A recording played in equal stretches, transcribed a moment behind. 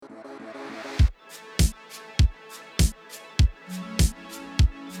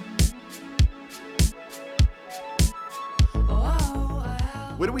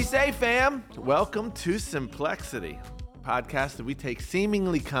Hey fam, welcome to Simplexity, a podcast that we take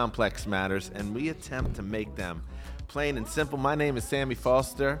seemingly complex matters and we attempt to make them plain and simple. My name is Sammy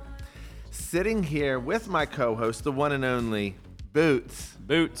Foster, sitting here with my co-host, the one and only Boots.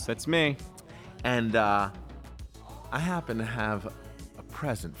 Boots, that's me. And I happen to have a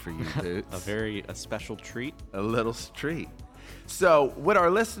present for you, Boots. a special treat. A little treat. So what our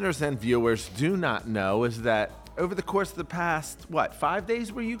listeners and viewers do not know is that over the course of the past, 5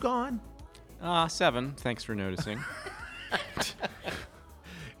 days were you gone? 7. Thanks for noticing.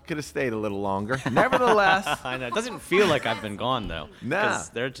 Could have stayed a little longer. Nevertheless. I know. It doesn't feel like I've been gone, though. Nah. Because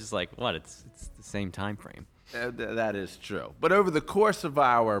they're just like, what? It's the same time frame. That is true. But over the course of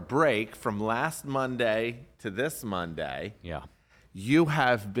our break from last Monday to this Monday, Yeah. you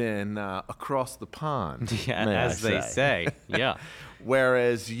have been across the pond, Yeah, may as I they say. Yeah.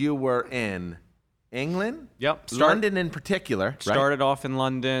 Whereas you were in England? Yep. London in particular, right? Started off in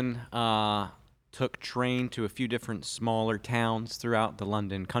London, took train to a few different smaller towns throughout the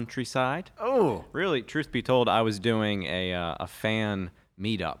London countryside. Oh. Really, truth be told, I was doing a fan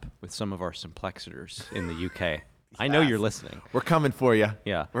meetup with some of our Simplexitors in the UK. I know you're listening. We're coming for you.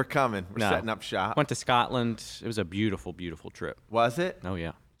 Yeah. We're coming. We're No. setting up shop. Went to Scotland. It was a beautiful, beautiful trip. Was it? Oh,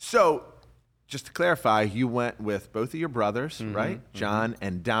 yeah. So, just to clarify, you went with both of your brothers, right? John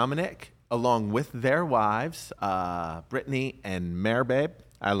and Dominic, along with their wives, Brittany and Merbabe.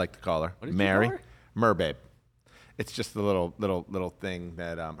 I like to call her What did you Mary. call her? Merbabe. It's just the little thing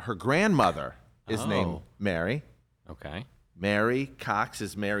that her grandmother is named Mary. Okay. Mary Cox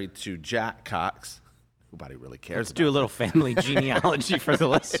is married to Jack Cox. Nobody really cares. Let's do a little family genealogy for the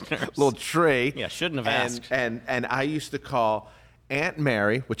listeners. Little tree. Yeah, shouldn't have asked. And I used to call Aunt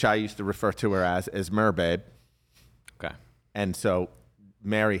Mary, which I used to refer to her as Merbabe. Okay. And so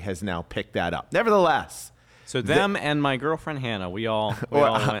Mary has now picked that up. Nevertheless. So them and my girlfriend Hannah, we all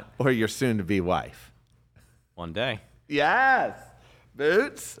went Or your soon-to-be wife. one day. Yes.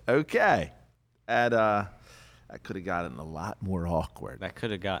 Boots. Okay. That could have gotten a lot more awkward. That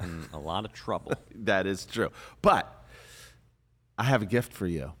could have gotten a lot of trouble. That is true. But I have a gift for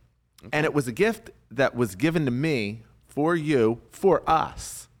you. Okay. And it was a gift that was given to me for you, for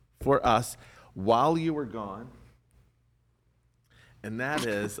us, while you were gone. And that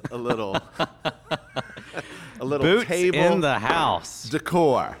is a little Boots table in the house.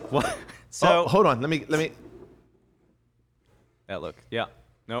 decor. What? So Hold on. Let me. that look. Yeah.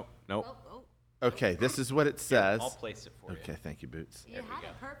 Nope. Okay, this is what it says. I'll place it for Okay, thank you, Boots. You had it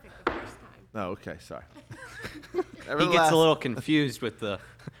perfect the first time. Oh, okay, sorry. you. He gets a little confused with the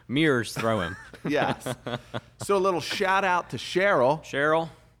mirrors throw him. Yes. So a little shout out to Cheryl. Cheryl,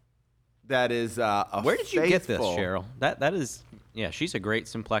 That is a where did you get this, faithful- Cheryl? That is, yeah, she's a great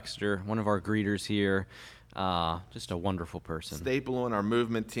Simplexiter, one of our greeters here. Just a wonderful person. staple on our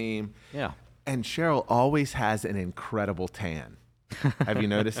movement team. Yeah. And Cheryl always has an incredible tan. Have you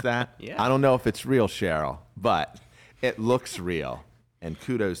noticed that? Yeah. I don't know if it's real, Cheryl, but it looks real. And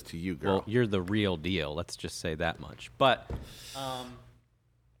kudos to you, girl. Well, you're the real deal. Let's just say that much. But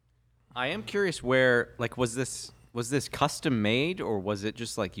I am curious where, like, was this custom made, or was it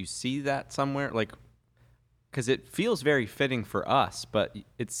just like you see that somewhere? Like, because it feels very fitting for us, but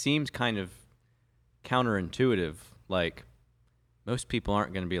it seems kind of counterintuitive. Like, most people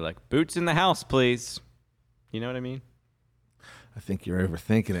aren't going to be like, boots in the house, please. You know what I mean? I think you're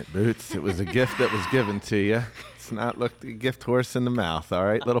overthinking it, Boots. It was a gift that was given to you. It's not look the gift horse in the mouth, all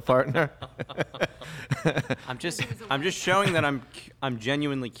right, little partner? I'm just showing that I'm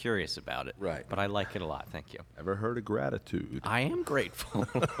genuinely curious about it. Right. But I like it a lot. Thank you. Ever heard of gratitude? I am grateful.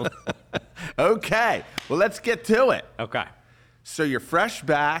 Okay, well, let's get to it. Okay. So you're fresh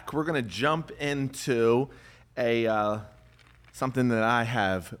back. We're going to jump into something that I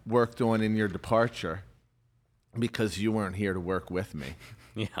have worked on in your departure because you weren't here to work with me.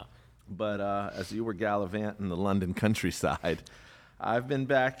 Yeah. But as you were gallivanting the London countryside, I've been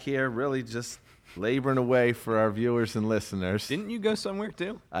back here really just laboring away for our viewers and listeners. Didn't you go somewhere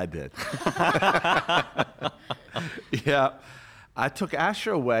too? I did. Yeah. I took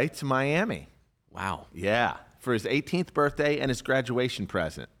Asher away to Miami. Wow. Yeah. For his 18th birthday and his graduation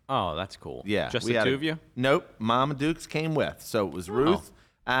present. Oh, that's cool. Yeah. Just we the had two of you? Nope. Mama Dukes came with. So it was Ruth,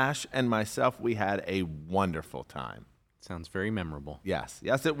 Ash, and myself. We had a wonderful time. Sounds very memorable. Yes.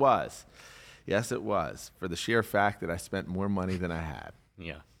 Yes, it was. Yes, it was. For the sheer fact that I spent more money than I had.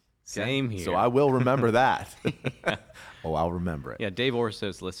 Yeah. Same here. So I will remember that. Oh, I'll remember it. Yeah, Dave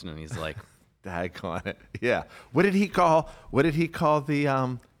Orso's listening. He's like, Daggone it. Yeah. What did he call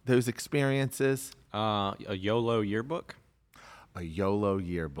the those experiences? a YOLO yearbook? A YOLO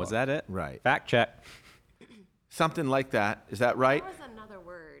yearbook. Was that it? Right. Fact check. Something like that. Is that right? That was another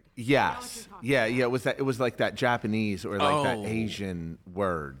word. Yes. talking Yeah. It was that. It was like that Japanese or like that Oh. Asian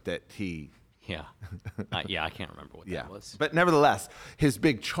word that he. Yeah. I can't remember what Yeah. that was. But nevertheless, his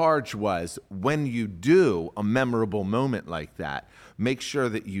big charge was when you do a memorable moment like that, make sure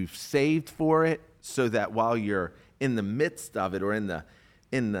that you've saved for it so that while you're in the midst of it or in the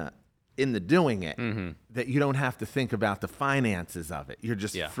doing it, that you don't have to think about the finances of it. You're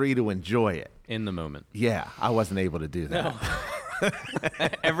just Yeah. free to enjoy it. In the moment. Yeah, I wasn't able to do that.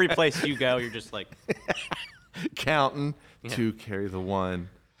 Every place you go, you're just like, Counting, 2 carry the 1.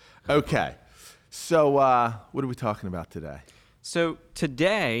 Okay. So what are we talking about today? So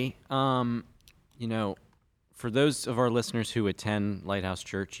today, for those of our listeners who attend Lighthouse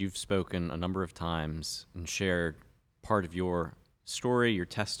Church, you've spoken a number of times and shared part of your story, your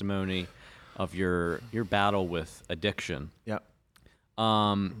testimony of your battle with addiction. Yep.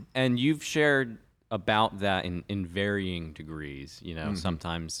 And you've shared about that in varying degrees.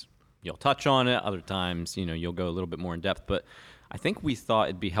 Sometimes you'll touch on it, other times, you'll go a little bit more in depth. But I think we thought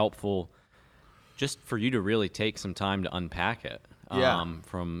it'd be helpful just for you to really take some time to unpack it. Yeah.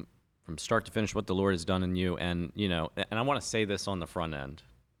 From start to finish, what the Lord has done in you. And, and I want to say this on the front end.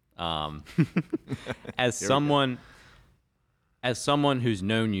 As someone who's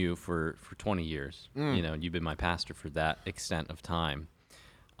known you for 20 years, you've been my pastor for that extent of time.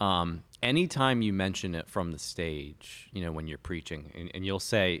 Anytime you mention it from the stage, when you're preaching, and you'll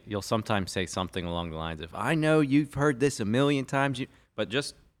sometimes say something along the lines of, I know you've heard this a million times, but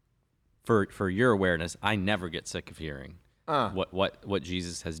just for your awareness, I never get sick of hearing what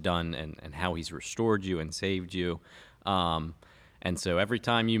Jesus has done and how he's restored you and saved you. And so every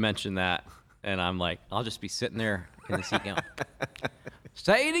time you mention that, and I'm like, I'll just be sitting there in the seat going,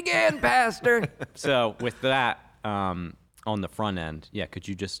 say it again, Pastor. So with that, on the front end, could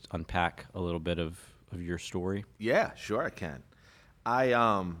you just unpack a little bit of your story? Yeah, sure I can. I,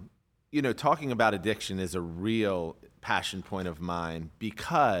 talking about addiction is a real passion point of mine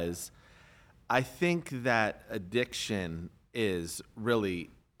because I think that addiction is really,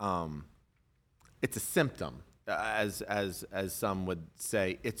 it's a symptom. As some would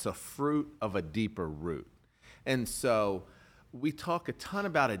say, it's a fruit of a deeper root. And so we talk a ton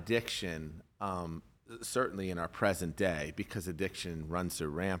about addiction, certainly in our present day, because addiction runs so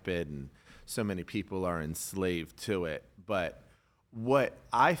rampant and so many people are enslaved to it. But what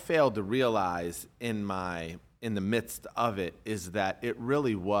I failed to realize in the midst of it is that it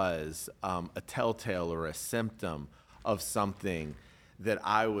really was a telltale or a symptom of something that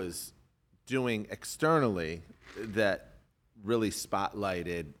I was doing externally that really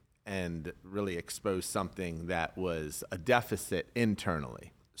spotlighted and really exposed something that was a deficit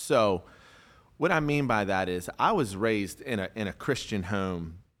internally. So what I mean by that is I was raised in a Christian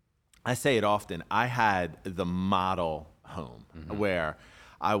home. I say it often. I had the model home where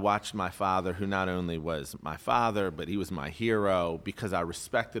I watched my father, who not only was my father, but he was my hero because I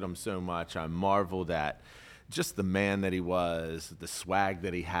respected him so much. I marveled at just the man that he was, the swag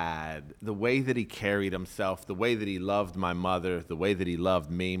that he had, the way that he carried himself, the way that he loved my mother, the way that he loved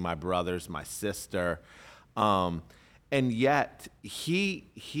me, my brothers, my sister. And yet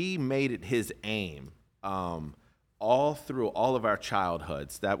he made it his aim all through all of our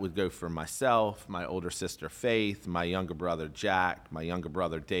childhoods. That would go for myself, my older sister Faith, my younger brother Jack, my younger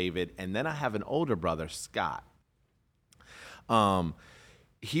brother David, and then I have an older brother, Scott.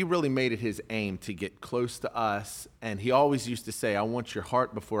 He really made it his aim to get close to us, and he always used to say, I want your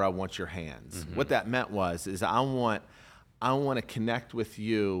heart before I want your hands. What that meant is I want to connect with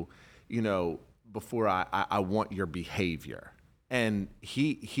you, before I want your behavior. And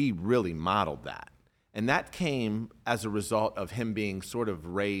he really modeled that. And that came as a result of him being sort of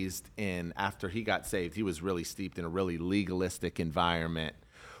raised in, after he got saved, he was really steeped in a really legalistic environment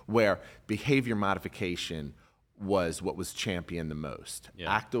where behavior modification was what was championed the most.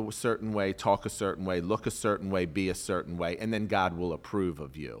 Yeah. Act a certain way, talk a certain way, look a certain way, be a certain way, and then God will approve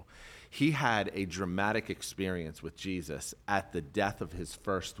of you. He had a dramatic experience with Jesus at the death of his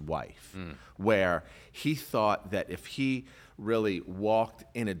first wife, where he thought that if he really walked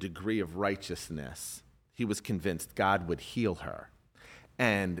in a degree of righteousness, he was convinced God would heal her.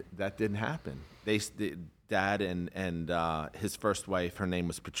 And that didn't happen. Dad and his first wife, her name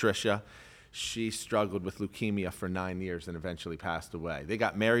was Patricia, she struggled with leukemia for 9 years and eventually passed away. They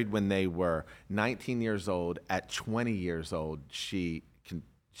got married when they were 19 years old. At 20 years old, she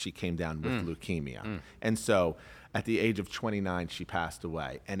came down with leukemia. And so at the age of 29, she passed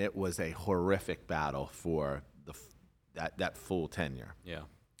away. And it was a horrific battle for that full tenure. Yeah.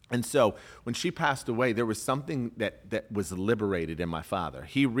 And so when she passed away, there was something that was liberated in my father.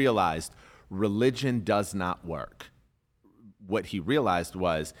 He realized religion does not work. what he realized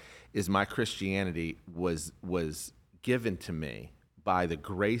is my Christianity was given to me by the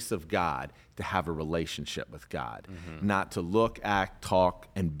grace of God to have a relationship with God, not to look, act, talk,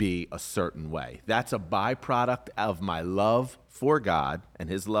 and be a certain way. That's a byproduct of my love for God and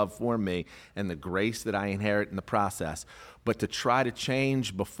his love for me and the grace that I inherit in the process. But to try to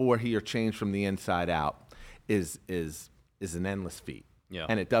change before he or change from the inside out is an endless feat. Yeah.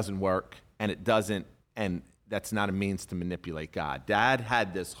 And it doesn't work, and that's not a means to manipulate God. Dad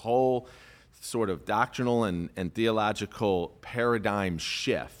had this whole sort of doctrinal and theological paradigm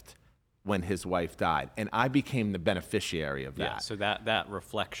shift when his wife died, and I became the beneficiary of that. Yeah, so that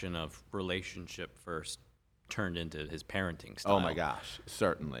reflection of relationship first turned into his parenting style. Oh my gosh,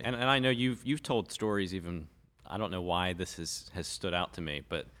 certainly. And I know you've told stories, even I don't know why this has stood out to me,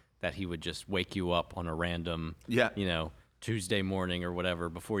 but that he would just wake you up on a random Tuesday morning or whatever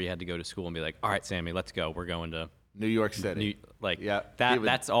before you had to go to school and be like, all right, Sammy, let's go. We're going to New York City.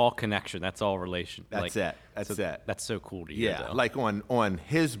 That's all connection. That's all relation. That's it. That's so cool to hear. Yeah, though. like on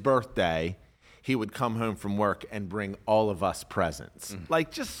his birthday, he would come home from work and bring all of us presents.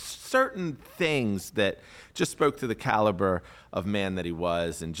 Like just certain things that just spoke to the caliber of man that he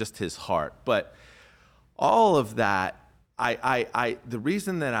was and just his heart. But all of that, the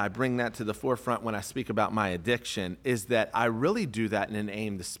reason that I bring that to the forefront when I speak about my addiction is that I really do that in an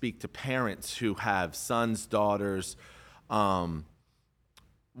aim to speak to parents who have sons, daughters,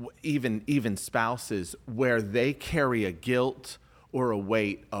 even spouses, where they carry a guilt or a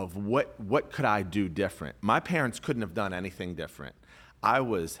weight of what could I do different? My parents couldn't have done anything different. I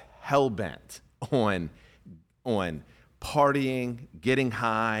was hell-bent on partying, getting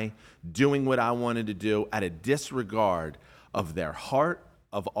high, doing what I wanted to do at a disregard of their heart,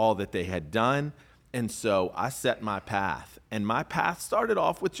 of all that they had done. And so I set my path. And my path started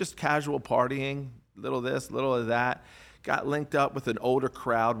off with just casual partying, little this, little of that. Got linked up with an older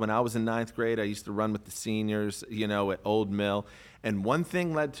crowd. When I was in 9th grade, I used to run with the seniors, at Old Mill. And one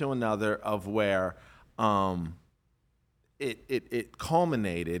thing led to another of where it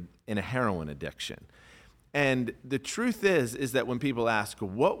culminated in a heroin addiction. And the truth is that when people ask,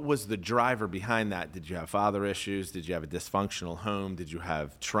 what was the driver behind that? Did you have father issues? Did you have a dysfunctional home? Did you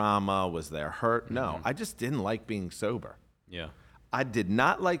have trauma? Was there hurt? No, I just didn't like being sober. Yeah. I did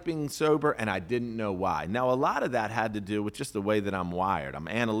not like being sober, and I didn't know why. Now, a lot of that had to do with just the way that I'm wired. I'm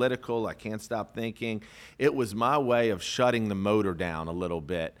analytical. I can't stop thinking. It was my way of shutting the motor down a little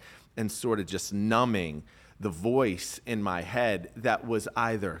bit and sort of just numbing the voice in my head that was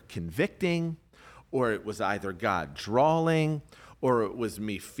either convicting, or it was either God drawing, or it was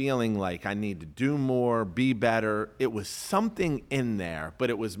me feeling like I need to do more, be better. It was something in there, but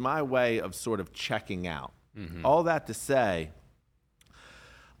it was my way of sort of checking out. All that to say,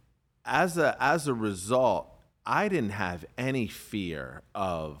 as a result, I didn't have any fear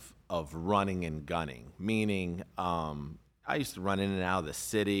of running and gunning, meaning I used to run in and out of the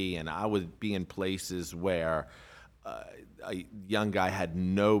city, and I would be in places where a young guy had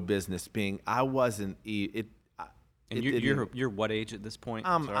no business being. I wasn't. You're what age at this point?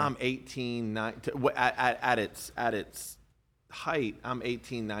 I'm 18, 19. At its height, I'm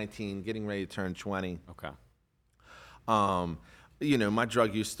 18, 19, getting ready to turn 20. Okay. My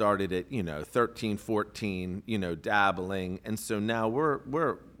drug use started at 13, 14. Dabbling, and so now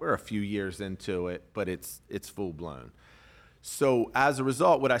we're a few years into it, but it's full blown. So as a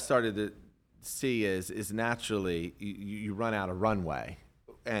result, what I started to see is naturally you run out of runway,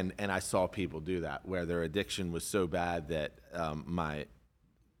 and I saw people do that where their addiction was so bad that my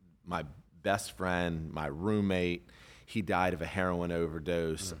best friend, my roommate, he died of a heroin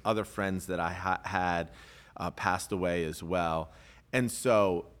overdose. Other friends that I had passed away as well, and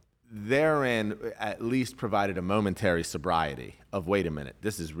so therein at least provided a momentary sobriety of, wait a minute,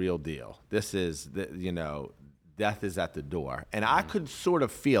 this is real deal. This is death is at the door. And I could sort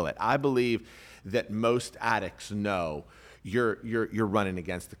of feel it. I believe that most addicts know you're running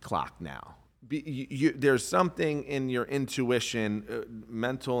against the clock now. There's something in your intuition,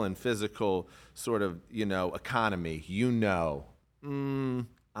 mental and physical sort of, economy. I'm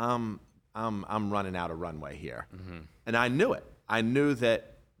running out of runway here. And I knew it. I knew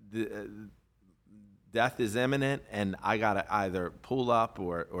that death is imminent, and I got to either pull up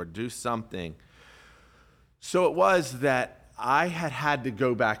or do something. So it was that I had to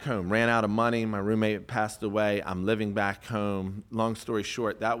go back home, ran out of money. My roommate passed away. I'm living back home. Long story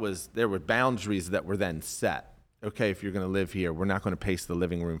short, there were boundaries that were then set. Okay, if you're going to live here, we're not going to pace the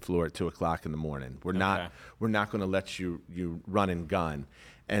living room floor at 2:00 in the morning. We're not going to let you run and gun.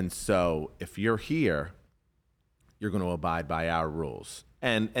 And so if you're here, you're going to abide by our rules.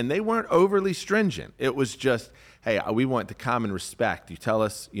 And they weren't overly stringent. It was just, hey, we want the common respect. You tell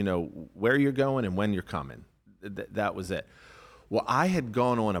us, where you're going and when you're coming. That was it. Well, I had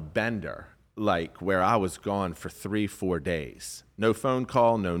gone on a bender, like where I was gone for 3-4 days. No phone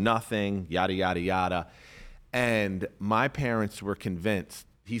call, no nothing, yada, yada, yada. And my parents were convinced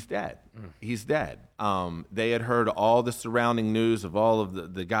he's dead. He's dead. They had heard all the surrounding news of all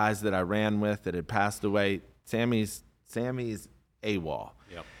of the guys that I ran with that had passed away. Sammy's AWOL.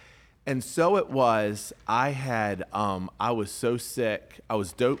 Yep. And so it was, I was so sick, I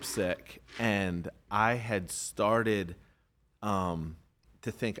was dope sick, and I had started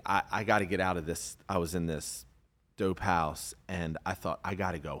to think, I got to get out of this. I was in this dope house, and I thought, I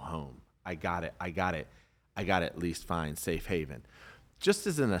got to go home. I got to at least find safe haven. Just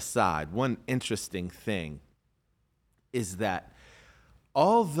as an aside, one interesting thing is that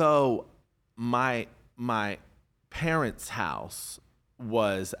although my parents' house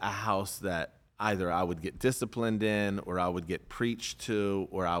was a house that either I would get disciplined in, or I would get preached to,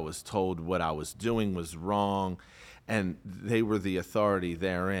 or I was told what I was doing was wrong, and they were the authority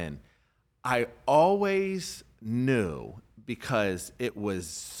therein, I always knew, because it was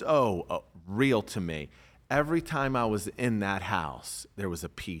so real to me, every time I was in that house, there was a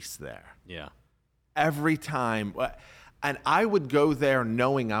peace there. Yeah. Every time. And I would go there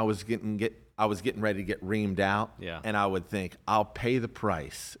knowing I was getting ready to get reamed out. Yeah. And I would think, I'll pay the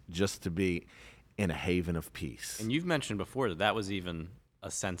price just to be in a haven of peace. And you've mentioned before that was even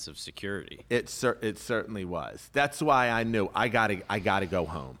a sense of security. It certainly was. That's why I knew I gotta go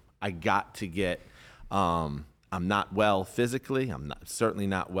home. I got to get. I'm not well physically. I'm certainly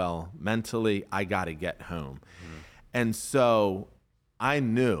not well mentally. I got to get home. Mm-hmm. And so I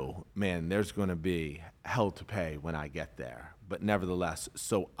knew, man, there's going to be hell to pay when I get there. But nevertheless,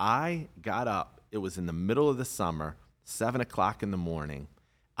 so I got up. It was in the middle of the summer, 7 o'clock in the morning.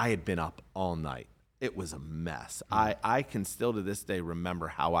 I had been up all night. It was a mess. Mm-hmm. I can still to this day remember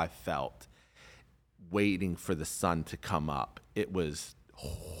how I felt waiting for the sun to come up. It was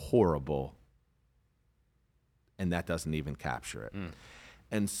horrible. And that doesn't even capture it.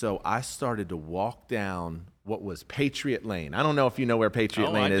 And so I started to walk down what was Patriot Lane. I don't know if you know where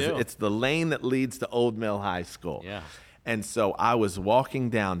Patriot Lane is. Do. It's the lane that leads to Old Mill High School. Yeah. And so I was walking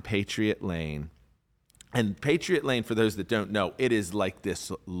down Patriot Lane. And Patriot Lane, for those that don't know, it is like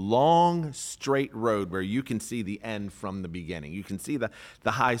this long, straight road where you can see the end from the beginning. You can see the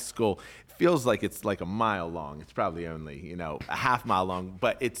high school. It feels like it's like a mile long. It's probably only, a half mile long.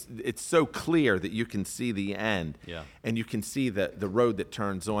 But it's so clear that you can see the end. Yeah. And you can see the road that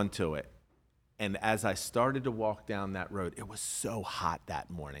turns onto it. And as I started to walk down that road, it was so hot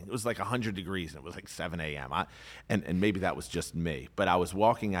that morning. It was like 100 degrees, and it was like 7 a.m. And maybe that was just me. But I was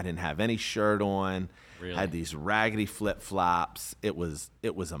walking. I didn't have any shirt on. Really? I had these raggedy flip-flops. It was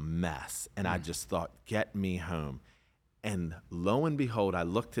a mess. And I just thought, get me home. And lo and behold, I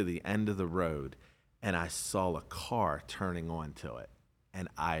looked to the end of the road, and I saw a car turning onto it. And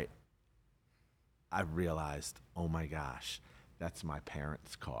I realized, oh, my gosh, that's my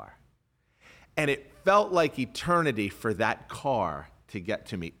parents' car. And it felt like eternity for that car to get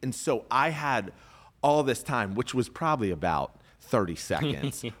to me. And so I had all this time, which was probably about 30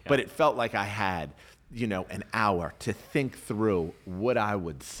 seconds, Yeah. but it felt like I had, an hour to think through what I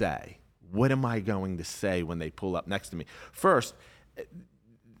would say. What am I going to say when they pull up next to me? First,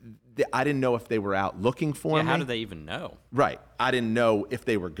 I didn't know if they were out looking for me. How did they even know? Right. I didn't know if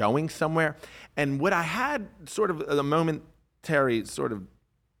they were going somewhere. And what I had sort of a momentary sort of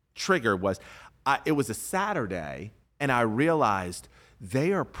trigger was, it was a Saturday, and I realized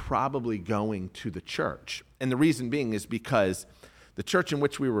they are probably going to the church. And the reason being is because the church in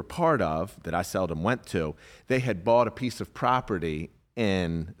which we were part of, that I seldom went to, they had bought a piece of property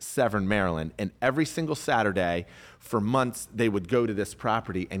in Severn, Maryland, and every single Saturday for months they would go to this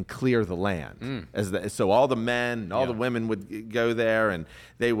property and clear the land. So all the men and all the women would go there, and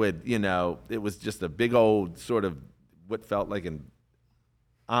they would, it was just a big old sort of what felt like an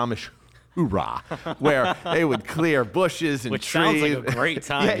Amish hoorah, where they would clear bushes and Which trees. sounds like a great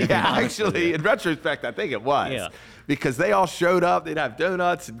time. Actually, in retrospect, I think it was. Yeah. Because they all showed up, they'd have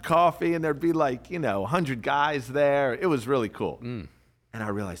donuts and coffee, and there'd be like, 100 guys there. It was really cool. And I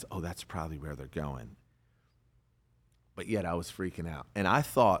realized, that's probably where they're going. But yet I was freaking out. And I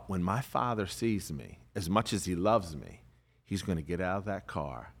thought, when my father sees me, as much as he loves me, he's going to get out of that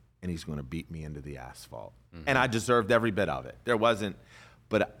car and he's going to beat me into the asphalt. And I deserved every bit of it. There wasn't,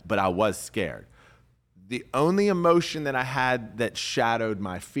 but I was scared. The only emotion that I had that shadowed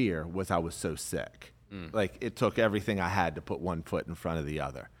my fear was I was so sick. Like, it took everything I had to put one foot in front of the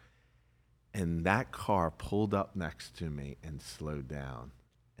other. And that car pulled up next to me and slowed down.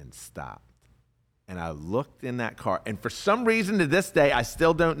 and stopped. And I looked in that car, and for some reason to this day, I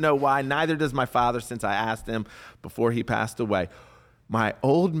still don't know why, neither does my father since I asked him before he passed away. My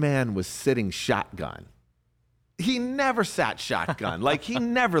old man was sitting shotgun. He never sat shotgun. Like, he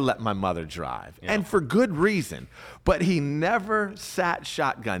never let my mother drive, and for good reason. But he never sat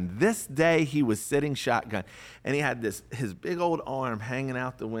shotgun. This day, he was sitting shotgun, and he had his big old arm hanging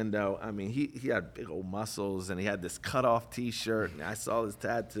out the window. I mean, he had big old muscles, and he had this cut-off T-shirt, and I saw his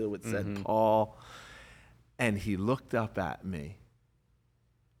tattoo. It said Paul, and he looked up at me,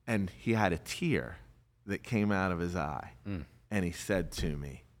 and he had a tear that came out of his eye, and he said to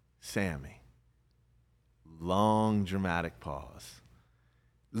me, Sammy, long, dramatic pause,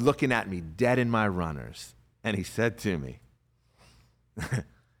 looking at me dead in my runners. And he said to me,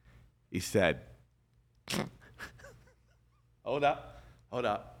 he said, hold up. It's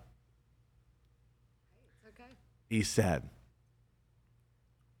okay. He said,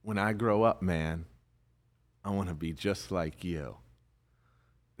 when I grow up, man, I want to be just like you.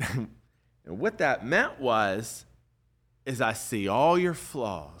 And what that meant is I see all your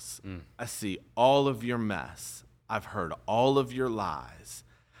flaws. I see all of your mess. I've heard all of your lies.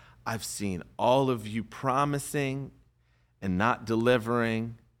 I've seen all of you promising and not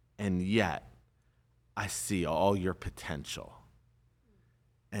delivering, and yet I see all your potential.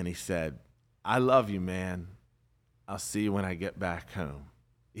 And he said, I love you, man. I'll see you when I get back home.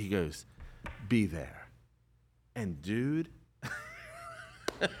 He goes, be there. And dude,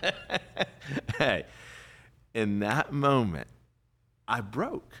 hey, in that moment, I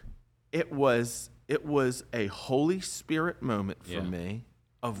broke. It was a Holy Spirit moment for me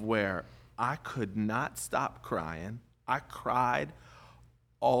of where I could not stop crying. I cried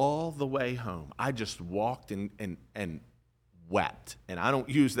all the way home. I just walked and wept. And I don't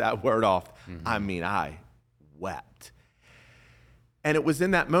use that word often. I mean, I wept. And it was in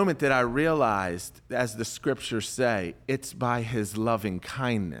that moment that I realized, as the scriptures say, it's by his loving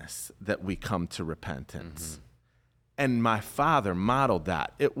kindness that we come to repentance. And my father modeled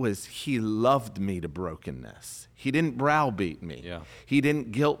that. It was, he loved me to brokenness. He didn't browbeat me. He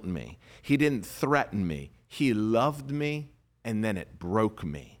didn't guilt me. He didn't threaten me. He loved me, and then it broke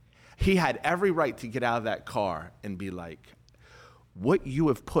me. He had every right to get out of that car and be like, what you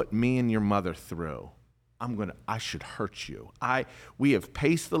have put me and your mother through, I should hurt you. We have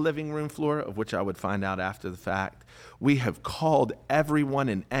paced the living room floor, of which I would find out after the fact. We have called everyone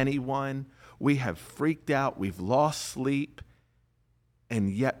and anyone. We have freaked out. We've lost sleep.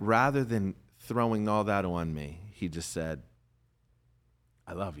 And yet, rather than throwing all that on me, he just said,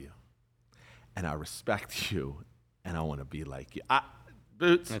 I love you. And I respect you. And I want to be like you.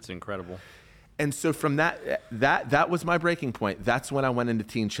 Boots. That's incredible. And so from that was my breaking point. That's when I went into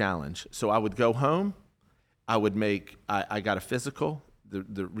Teen Challenge. So I would go home. I got a physical.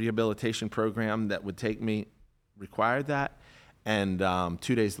 The rehabilitation program that would take me required that. And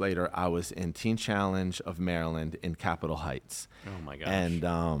 2 days later, I was in Teen Challenge of Maryland in Capitol Heights. Oh, my gosh.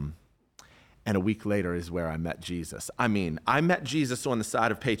 And a week later is where I met Jesus. I mean, I met Jesus on the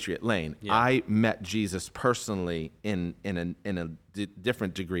side of Patriot Lane. Yeah. I met Jesus personally in a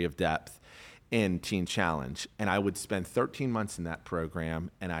different degree of depth in Teen Challenge. And I would spend 13 months in that program,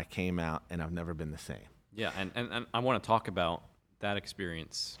 and I came out, and I've never been the same. Yeah, and I want to talk about that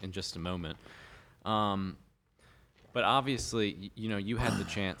experience in just a moment. But obviously, you had the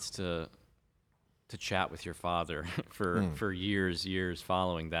chance to chat with your father for years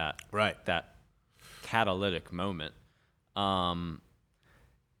following that. Right. That catalytic moment.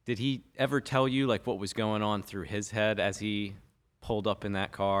 Did he ever tell you like what was going on through his head as he pulled up in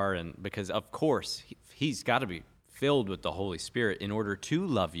that car? And because of course he's got to be filled with the Holy Spirit in order to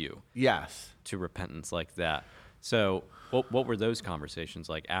love you. Yes. To repentance like that. So what were those conversations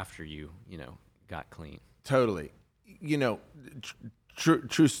like after you got clean? Totally.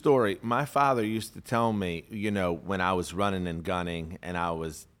 True story. My father used to tell me, when I was running and gunning and I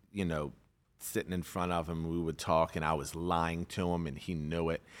was, sitting in front of him, we would talk and I was lying to him and he knew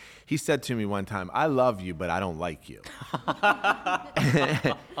it. He said to me one time, I love you, but I don't like you.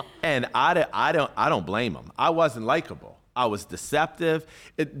 And I don't blame him. I wasn't likable. I was deceptive.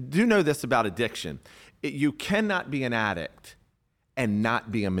 Do know this about addiction. You cannot be an addict and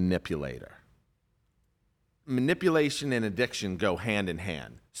not be a manipulator. Manipulation and addiction go hand in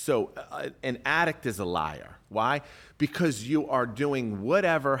hand. So an addict is a liar. Why? Because you are doing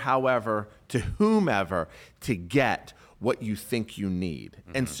whatever, however, to whomever to get what you think you need.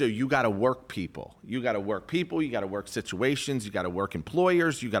 Mm-hmm. And so you got to work people. You got to work people. You got to work situations. You got to work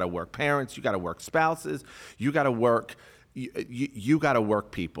employers. You got to work parents. You got to work spouses. You got to work. You got to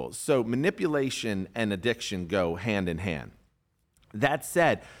work people. So manipulation and addiction go hand in hand. That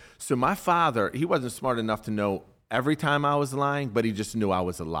said, so my father, he wasn't smart enough to know every time I was lying, but he just knew I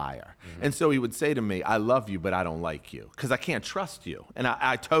was a liar. And so he would say to me, I love you, but I don't like you because I can't trust you. And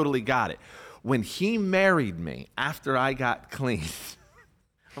I totally got it. When he married me after I got clean,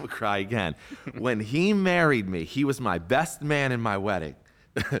 I'm going to cry again. When he married me, he was my best man in my wedding.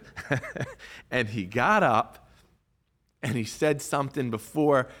 And he got up and he said something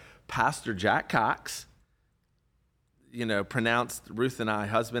before Pastor Jack Cox, pronounced Ruth and I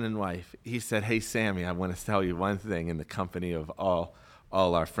husband and wife. He said, hey, Sammy, I want to tell you one thing in the company of all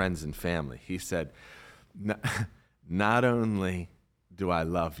our friends and family. He said, not only do I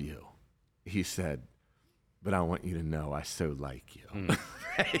love you, he said, but I want you to know I so like you.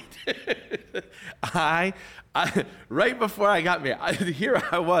 I right before I got married, here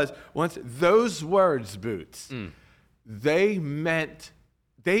I was once. Those words, Boots, they meant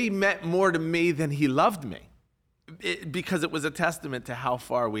more to me than he loved me. Because it was a testament to how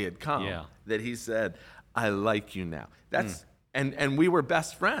far we had come. Yeah. That he said, I like you now. That's and we were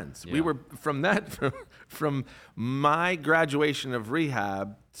best friends. Yeah. We were from my graduation of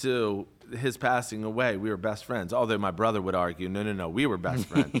rehab to his passing away, we were best friends. Although my brother would argue, no, we were best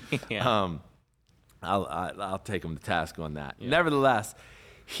friends. Yeah. I'll take him to task on that. Yeah. Nevertheless,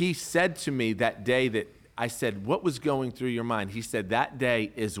 he said to me that day that I said, what was going through your mind? He said, that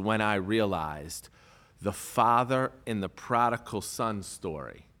day is when I realized the father in the prodigal son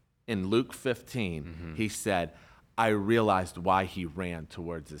story. In Luke 15, he said, I realized why he ran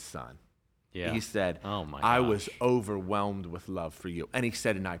towards his son. Yeah. He said, oh my I gosh. was overwhelmed with love for you. And he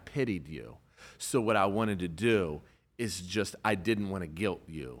said, and I pitied you. So what I wanted to do is I didn't want to guilt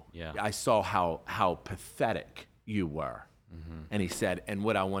you. Yeah. I saw how pathetic you were. And he said, and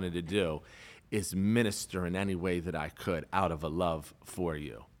what I wanted to do is minister in any way that I could out of a love for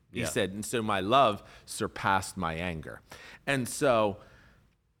you. He said, and so my love surpassed my anger. And so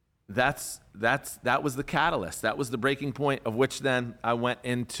that was the catalyst. That was the breaking point of which then I went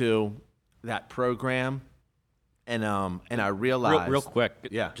into that program and I realized real quick.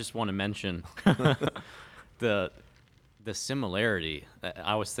 Yeah. Just want to mention the similarity.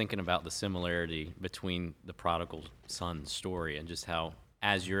 I was thinking about the similarity between the prodigal son story and just how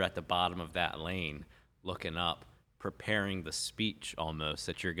as you're at the bottom of that lane looking up, preparing the speech almost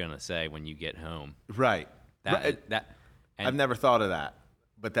that you're going to say when you get home. Right. I've never thought of that,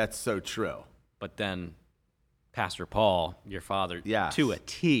 but that's so true. But then Pastor Paul, your father, Yes. to a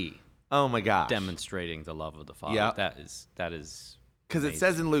T, Oh my gosh. demonstrating the love of the Father. Yep. That is Because it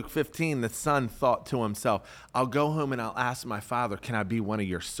says in Luke 15, the son thought to himself, I'll go home and I'll ask my father, can I be one of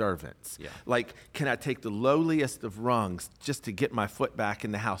your servants? Yeah. Like, can I take the lowliest of rungs just to get my foot back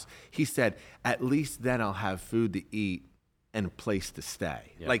in the house? He said, at least then I'll have food to eat and a place to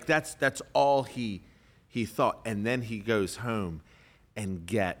stay. Yeah. Like, that's all he thought. And then he goes home and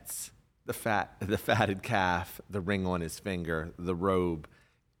gets the fatted calf, the ring on his finger, the robe,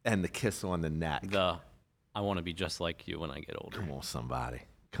 and the kiss on the neck. I want to be just like you when I get older. Come on, somebody.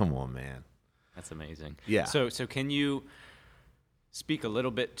 Come on, man. That's amazing. Yeah. So can you speak a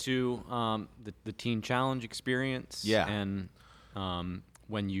little bit to the Teen Challenge experience? Yeah. And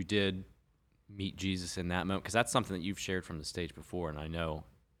when you did meet Jesus in that moment, because that's something that you've shared from the stage before, and I know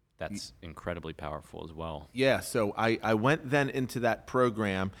that's incredibly powerful as well. Yeah, so I went then into that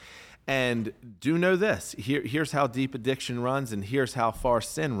program, and do know this. Here's how deep addiction runs, and here's how far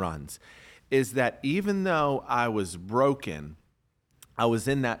sin runs, is that even though I was broken, I was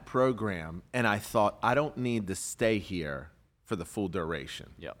in that program, and I thought, I don't need to stay here for the full duration.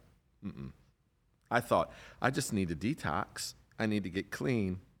 Yep. I thought, I just need to detox. I need to get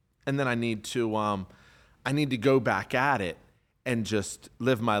clean, and then I need to go back at it and just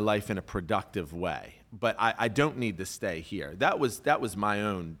live my life in a productive way. But I don't need to stay here. That was my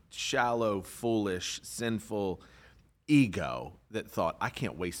own shallow, foolish, sinful ego that thought, I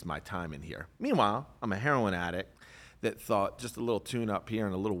can't waste my time in here. Meanwhile, I'm a heroin addict that thought, just a little tune up here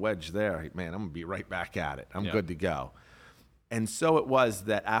and a little wedge there, man, I'm going to be right back at it. I'm good to go. And so it was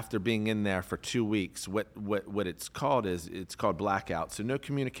that after being in there for 2 weeks, what it's called is, it's called blackout. So no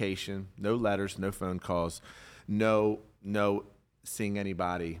communication, no letters, no phone calls, no seeing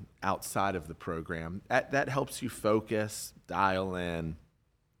anybody outside of the program. That helps you focus, dial in.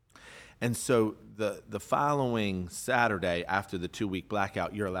 And so the following Saturday after the 2-week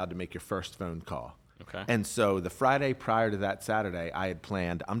blackout, you're allowed to make your first phone call. Okay. And so the Friday prior to that Saturday, I had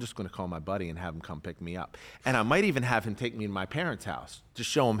planned, I'm just going to call my buddy and have him come pick me up. And I might even have him take me to my parents' house to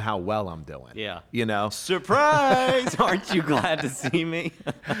show him how well I'm doing. Yeah. You know? Surprise! Aren't you glad to see me?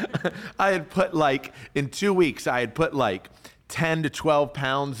 I had put in 2 weeks, I had put 10 to 12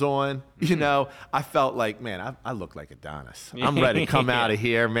 pounds on, you know, I felt like, man, I look like Adonis. I'm ready to come out of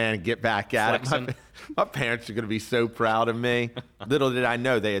here, man, and get back at it. My parents are going to be so proud of me. Little did I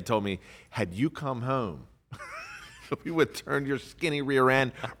know, they had told me, had you come home, we would turn your skinny rear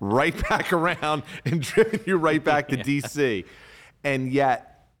end right back around and driven you right back to D.C. And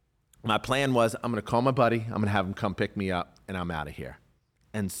yet, my plan was, I'm going to call my buddy, I'm going to have him come pick me up, and I'm out of here.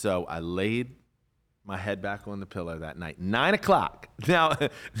 And so I laid my head back on the pillow that night, 9 o'clock. Now,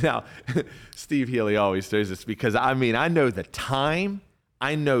 Steve Healy always does this because, I mean, I know the time,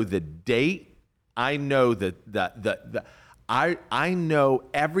 I know the date, I know I know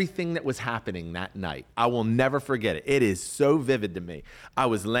everything that was happening that night. I will never forget it. It is so vivid to me. I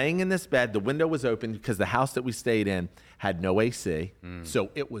was laying in this bed. The window was open because the house that we stayed in had no AC,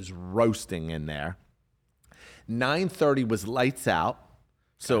 so it was roasting in there. 9:30 was lights out.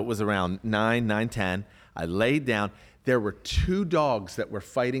 So it was around 9:10. I laid down. There were 2 dogs that were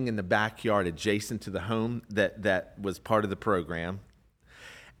fighting in the backyard adjacent to the home that was part of the program.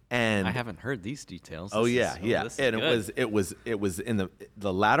 And I haven't heard these details. Yeah. This is And good. it was in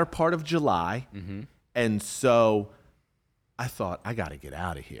the latter part of July. And so I thought, I got to get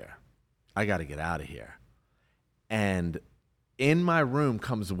out of here. And in my room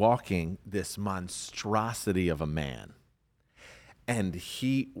comes walking this monstrosity of a man. And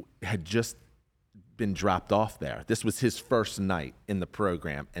he had just been dropped off there. This was his first night in the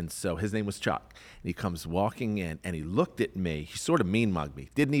program. And so his name was Chuck. And he comes walking in and he looked at me. He sort of mean mugged me.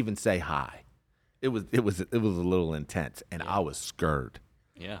 Didn't even say hi. It was a little intense. And I was scared.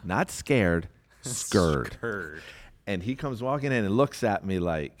 Yeah. Not scared, scared. Scared. And he comes walking in and looks at me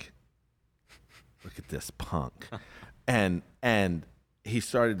like, look at this punk. and he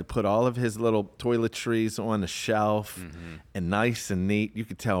started to put all of his little toiletries on the shelf and nice and neat. You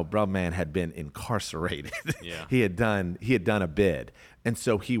could tell bro man had been incarcerated. Yeah. He had done a bid. And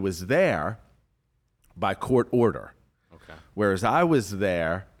so he was there by court order. Okay. Whereas I was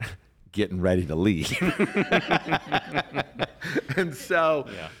there getting ready to leave. And so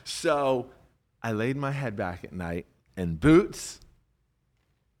I laid my head back at night, and Boots,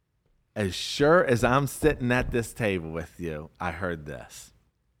 as sure as I'm sitting at this table with you, I heard this.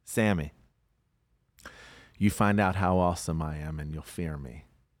 Sammy, you find out how awesome I am and you'll fear me.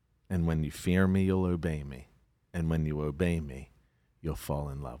 And when you fear me, you'll obey me. And when you obey me, you'll fall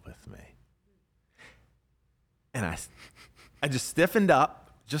in love with me. And I just stiffened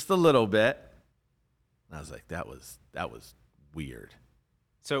up just a little bit. And I was like, that was weird.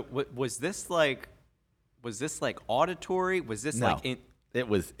 So was this like auditory? Was this No. like in? It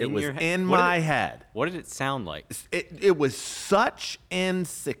was In your head? in What did my it- head. What did it sound like? It was such in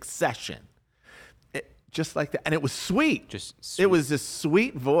succession. Just like that. And it was sweet. Just It sweet. was a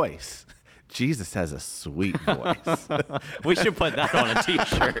sweet voice. Jesus has a sweet voice. We should put that on a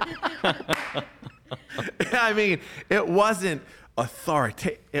T-shirt. I mean, it wasn't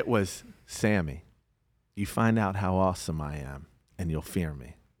authoritative. It was, Sammy, you find out how awesome I am and you'll fear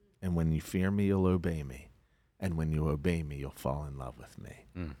me. And when you fear me, you'll obey me. And when you obey me, you'll fall in love with me.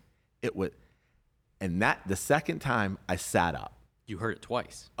 It was, and that the second time I sat up. You heard it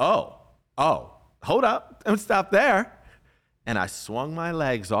twice. Oh, hold up. Don't stop there. And I swung my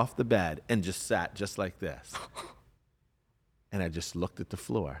legs off the bed and just sat just like this. And I just looked at the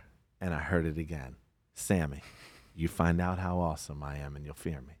floor and I heard it again. Sammy, you find out how awesome I am and you'll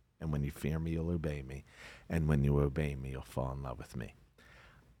fear me. And when you fear me, you'll obey me. And when you obey me, you'll fall in love with me.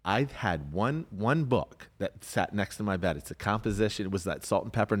 I had one book that sat next to my bed. It's a composition. It was that Salt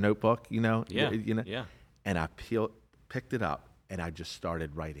and Pepper notebook, you know? Yeah. Yeah. And I picked it up, and I just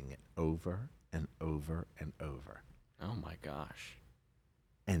started writing it over and over and over. Oh my gosh.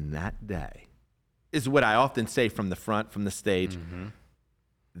 And that day is what I often say from the front, from the stage.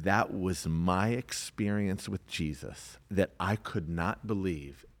 That was my experience with Jesus, that I could not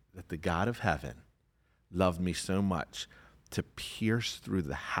believe that the God of heaven loved me so much to pierce through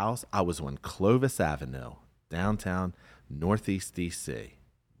the house. I was on Clovis Avenue, downtown, northeast D.C.,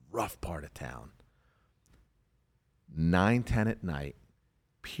 rough part of town. 9:10 at night,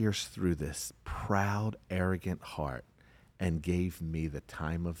 pierced through this proud, arrogant heart and gave me the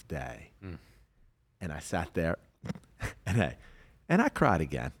time of day. And I sat there and I cried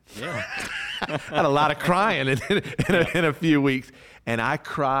again. Yeah. I had a lot of crying in a few weeks. And I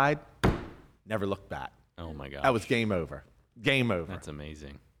cried, never looked back. Oh my gosh. That was game over. Game over. That's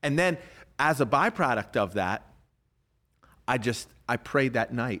amazing. And then as a byproduct of that, I prayed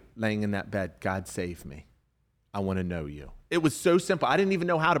that night laying in that bed, God save me. I want to know you. It was so simple. I didn't even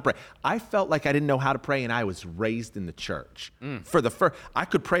know how to pray. I felt like I didn't know how to pray, and I was raised in the church. I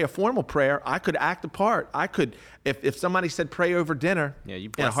could pray a formal prayer. I could act a part. I could, if somebody said pray over dinner. Yeah, you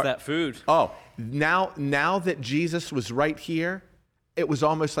bless that food. Oh, now that Jesus was right here, it was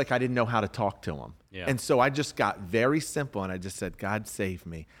almost like I didn't know how to talk to him. Yeah. And so I just got very simple, and I just said, God, save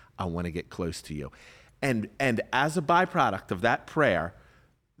me. I want to get close to you. And as a byproduct of that prayer,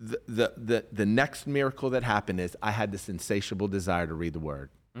 the next miracle that happened is I had this insatiable desire to read the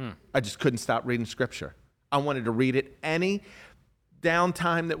Word. I just couldn't stop reading Scripture. I wanted to read it. Any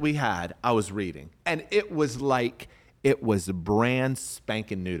downtime that we had, I was reading. And it was like it was brand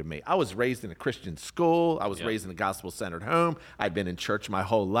spanking new to me. I was raised in a Christian school. I was raised in a gospel-centered home. I'd been in church my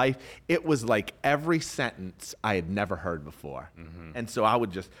whole life. It was like every sentence I had never heard before. And so I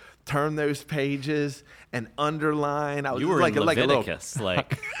would just turn those pages and underline. I was You were like in a Leviticus, little,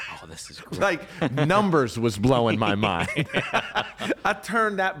 oh, this is great. like Numbers was blowing my mind. I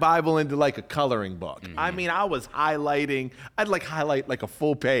turned that Bible into like a coloring book. I mean, I was highlighting. I'd like highlight like a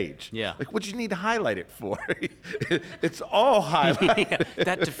full page. Yeah. Like, what you need to highlight it for? It's all highlighted.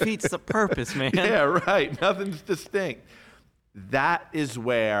 That defeats the purpose, man. Yeah, right. Nothing's distinct. That's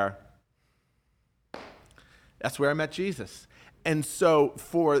where I met Jesus. And so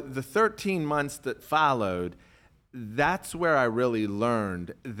for the 13 months that followed, that's where I really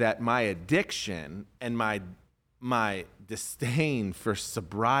learned that my addiction and my disdain for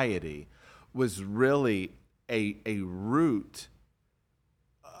sobriety was really a root,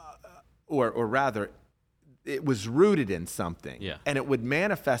 or rather, it was rooted in something. Yeah. And it would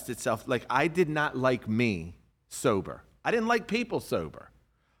manifest itself like I did not like me sober. I didn't like people sober.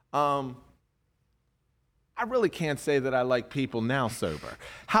 I really can't say that I like people now sober.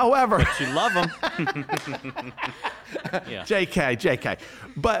 However, You love them. Yeah. JK.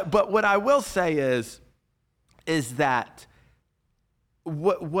 But what I will say is that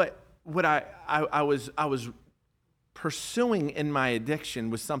what I was pursuing in my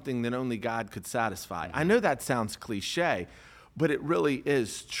addiction was something that only God could satisfy. I know that sounds cliche, but it really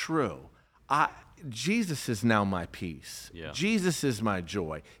is true. Jesus is now my peace. Yeah. Jesus is my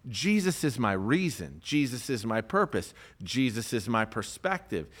joy. Jesus is my reason. Jesus is my purpose. Jesus is my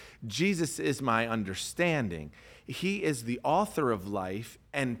perspective. Jesus is my understanding. He is the author of life,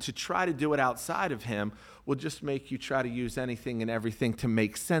 and to try to do it outside of him will just make you try to use anything and everything to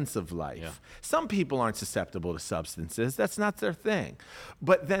make sense of life. Yeah. Some people aren't susceptible to substances. That's not their thing.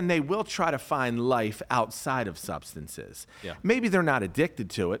 But then they will try to find life outside of substances. Yeah. Maybe they're not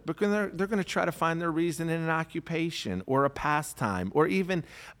addicted to it, but they're going to try to find their reason in an occupation or a pastime or even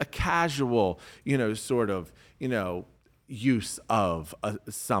a casual, sort of, use of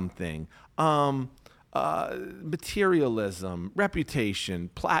something. Materialism, reputation,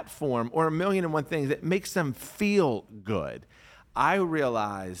 platform, or 1,000,001 things that makes them feel good. I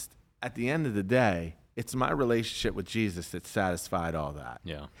realized at the end of the day, it's my relationship with Jesus that satisfied all that.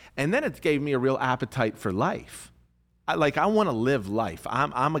 Yeah. And then it gave me a real appetite for life. I want to live life.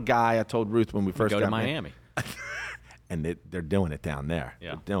 I'm a guy, I told Ruth when we first Go got to married. Miami. And they're doing it down there.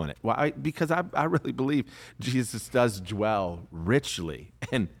 Yeah. They're doing it. Well, because I really believe Jesus does dwell richly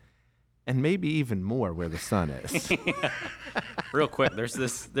and maybe even more where the sun is. Real quick, there's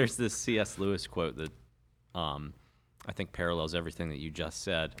this C.S. Lewis quote that I think parallels everything that you just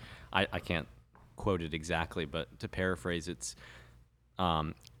said. I can't quote it exactly, but to paraphrase, it's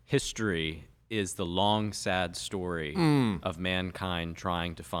history is the long, sad story of mankind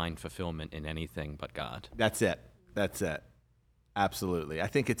trying to find fulfillment in anything but God. That's it. Absolutely. I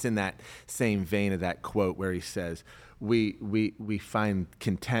think it's in that same vein of that quote where he says, we find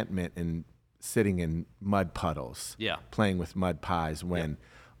contentment in sitting in mud puddles, playing with mud pies when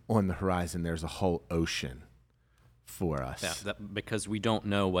on the horizon there's a whole ocean for us. Yeah, because we don't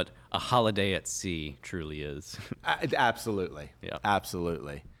know what a holiday at sea truly is. Absolutely. Yeah.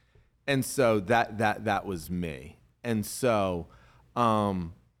 Absolutely. And so that was me. And so I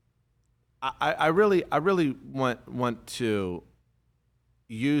really want to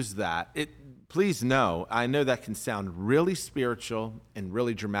use that. Please know, I know that can sound really spiritual and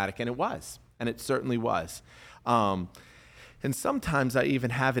really dramatic, and it was, and it certainly was. And sometimes I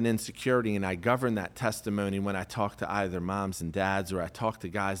even have an insecurity, and I govern that testimony when I talk to either moms and dads, or I talk to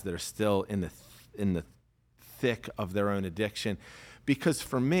guys that are still in the thick of their own addiction. Because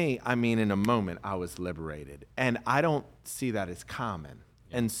for me, in a moment, I was liberated, and I don't see that as common.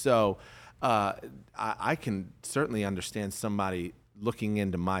 And so I can certainly understand somebody looking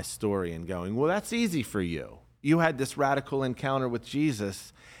into my story and going, well, that's easy for you. You had this radical encounter with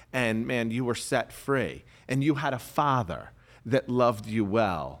Jesus, and man, you were set free. And you had a father that loved you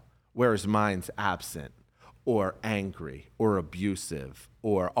well, whereas mine's absent. or angry or abusive,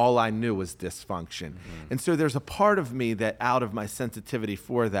 or all I knew was dysfunction. And so there's a part of me that, out of my sensitivity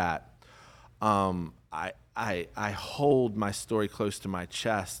for that, I hold my story close to my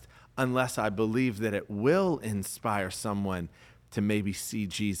chest unless I believe that it will inspire someone to maybe see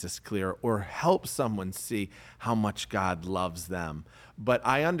Jesus clear or help someone see how much God loves them. But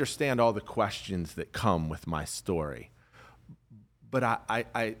I understand all the questions that come with my story. But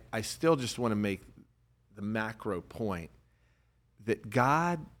I still just want to make the macro point that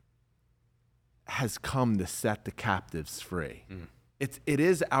God has come to set the captives free. It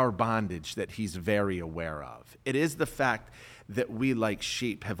is our bondage that he's very aware of. It is the fact that we, like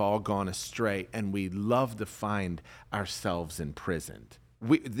sheep, have all gone astray, and we love to find ourselves imprisoned.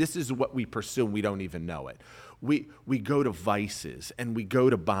 This is what we pursue, and we don't even know it. We go to vices, and we go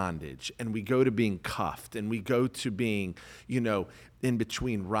to bondage, and we go to being cuffed, and we go to being, in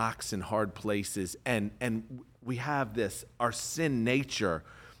between rocks and hard places, and we have this, our sin nature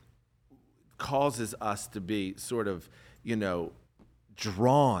causes us to be sort of,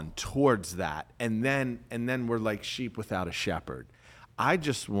 drawn towards that, and then we're like sheep without a shepherd. I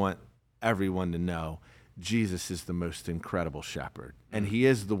just want everyone to know Jesus is the most incredible shepherd, and he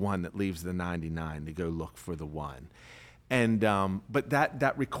is the one that leaves the 99 to go look for the one. And but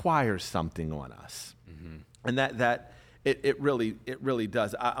that requires something on us, and that it really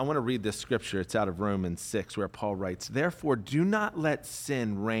does. I want to read this scripture. It's out of Romans 6, where Paul writes, "Therefore, do not let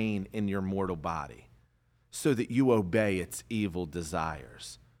sin reign in your mortal body, so that you obey its evil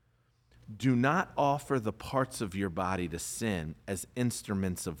desires. Do not offer the parts of your body to sin as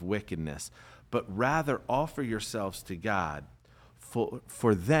instruments of wickedness, but rather offer yourselves to God,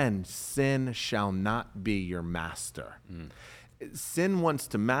 for then sin shall not be your master." Sin wants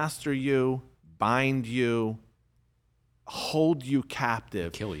to master you, bind you, hold you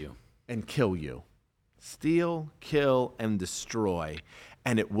captive. Kill you. And kill you. Steal, kill, and destroy.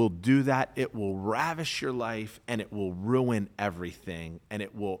 And it will do that. It will ravish your life, and it will ruin everything, and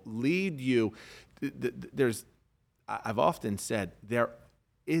it will lead you. I've often said, there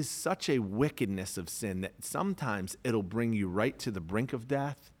is such a wickedness of sin that sometimes it'll bring you right to the brink of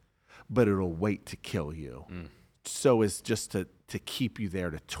death, but it'll wait to kill you. So as just to keep you there,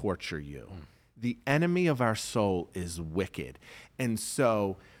 to torture you. The enemy of our soul is wicked. And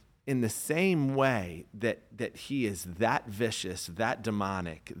so in the same way that he is that vicious, that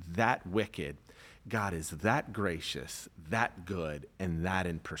demonic, that wicked, God is that gracious, that good, and that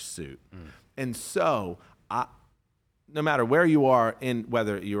in pursuit. And so, no matter where you are,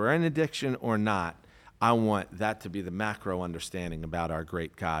 whether you are in addiction or not, I want that to be the macro understanding about our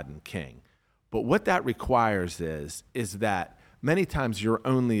great God and King. But what that requires is that many times you're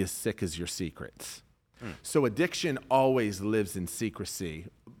only as sick as your secrets. So addiction always lives in secrecy,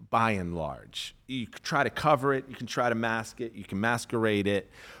 by and large. You can try to cover it, you can try to mask it, you can masquerade it,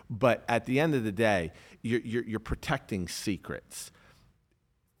 but at the end of the day, you're protecting secrets.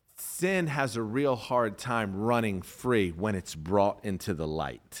 Sin has a real hard time running free when it's brought into the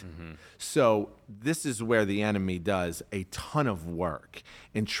light. So this is where the enemy does a ton of work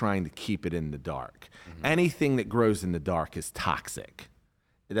in trying to keep it in the dark. Anything that grows in the dark is toxic.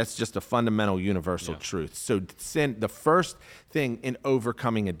 That's just a fundamental universal truth. So sin, the first thing in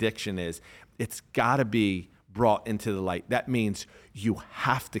overcoming addiction is it's got to be brought into the light. That means you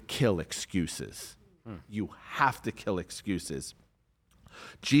have to kill excuses. You have to kill excuses.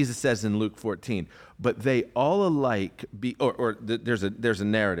 Jesus says in Luke 14, "But they all alike be," there's a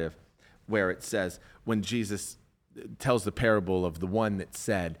narrative where it says when Jesus tells the parable of the one that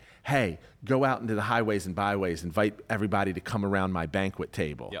said, "Hey, go out into the highways and byways, invite everybody to come around my banquet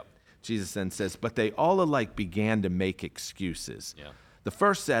table." Jesus then says, "But they all alike began to make excuses." The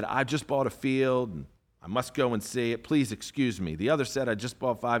first said, "I just bought a field, and I must go and see it. Please excuse me." The other said, "I just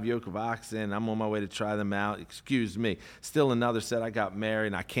bought 5 yoke of oxen. I'm on my way to try them out. Excuse me." Still another said, "I got married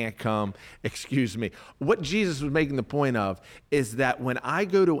and I can't come. Excuse me." What Jesus was making the point of is that when I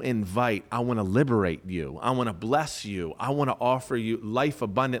go to invite, I want to liberate you. I want to bless you. I want to offer you life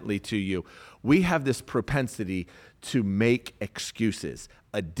abundantly to you. We have this propensity to make excuses.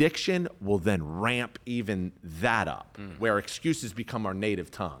 Addiction will then ramp even that up, where excuses become our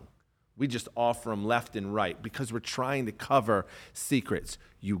native tongue. We just offer them left and right because we're trying to cover secrets.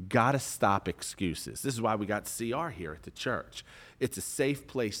 You got to stop excuses. This is why we got CR here at the church. It's a safe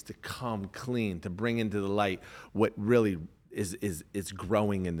place to come clean, to bring into the light what really is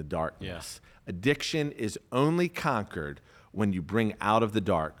growing in the darkness. Addiction is only conquered when you bring out of the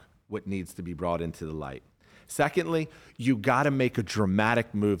dark what needs to be brought into the light. Secondly, you got to make a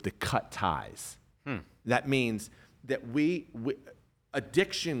dramatic move to cut ties. That means that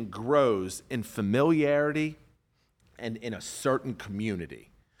Addiction grows in familiarity and in a certain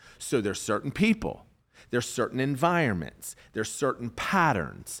community. So there's certain people, there's certain environments, there's certain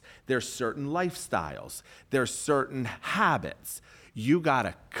patterns, there's certain lifestyles, there's certain habits. You got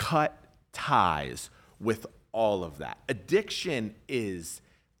to cut ties with all of that. Addiction is,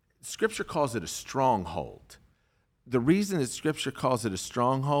 Scripture calls it a stronghold. The reason that Scripture calls it a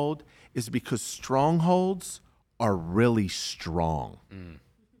stronghold is because strongholds are really strong.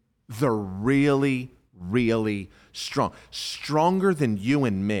 They're really, really strong. Stronger than you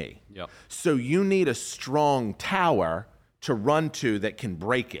and me. Yep. So you need a strong tower to run to that can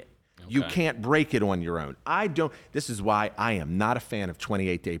break it. You Okay. can't break it on your own. This is why I am not a fan of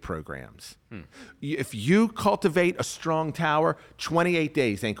 28-day programs. If you cultivate a strong tower, 28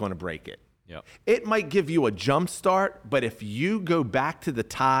 days ain't going to break it. Yep. It might give you a jump start, but if you go back to the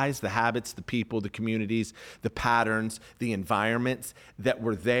ties, the habits, the people, the communities, the patterns, the environments that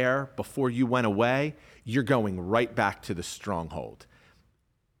were there before you went away, you're going right back to the stronghold.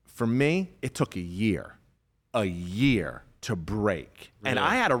 For me, it took a year to break. And Really?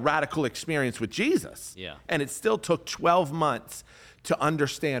 I had a radical experience with Jesus. Yeah. And it still took 12 months to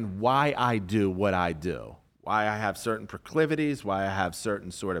understand why I do what I do, why I have certain proclivities, why I have certain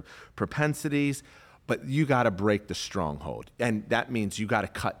sort of propensities. But you got to break the stronghold. And that means you got to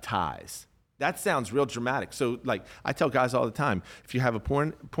cut ties. That sounds real dramatic. So, like, I tell guys all the time, if you have a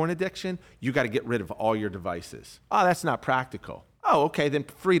porn addiction, you got to get rid of all your devices. Oh, that's not practical. Oh, okay, then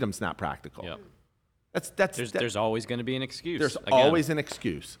freedom's not practical. Yep. There's always going to be an excuse. There's Again. always an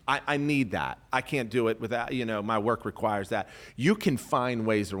excuse. I need that. I can't do it without, my work requires that. You can find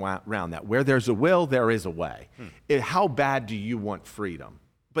ways around that. Where there's a will, there is a way. How bad do you want freedom?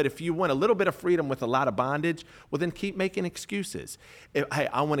 But if you want a little bit of freedom with a lot of bondage, well, then keep making excuses. Hey,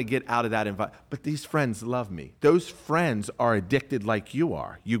 I want to get out of that environment. But these friends love me. Those friends are addicted like you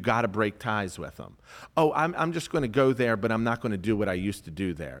are. You got to break ties with them. Oh, I'm just going to go there, but I'm not going to do what I used to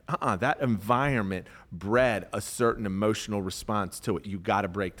do there. That environment bred a certain emotional response to it. You got to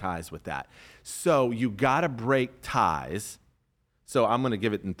break ties with that. So you got to break ties. So I'm going to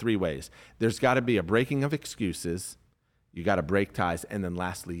give it in 3 ways. There's got to be a breaking of excuses. You got to break ties. And then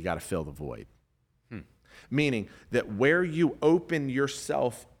lastly, you got to fill the void. Meaning that where you open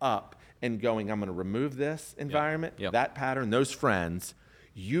yourself up and going, I'm going to remove this environment, Yep. that pattern, those friends,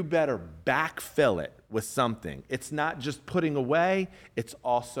 you better backfill it with something. It's not just putting away, it's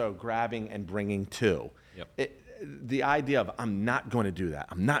also grabbing and bringing to. Yep. The idea of, I'm not going to do that,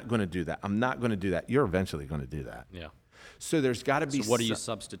 I'm not going to do that, I'm not going to do that, you're eventually going to do that. Yeah. So there's got to be. So what are you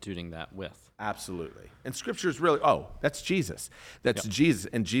substituting that with? Absolutely. And Scripture is really, that's Jesus. That's Yep. Jesus.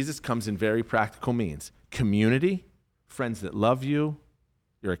 And Jesus comes in very practical means. Community, friends that love you,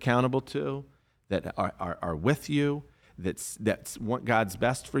 you're accountable to, that are with you, that's want God's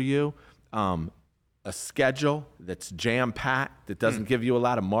best for you. A schedule that's jam-packed, that doesn't give you a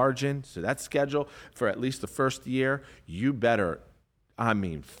lot of margin. So that schedule for at least the first year, you better,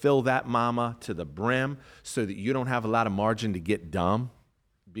 fill that mama to the brim so that you don't have a lot of margin to get dumb.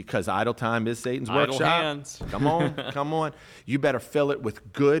 Because idle time is Satan's Idle workshop. hands. Come on. You better fill it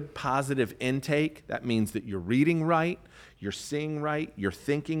with good, positive intake. That means that you're reading right, you're seeing right, you're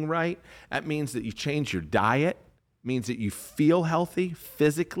thinking right. That means that you change your diet. It means that you feel healthy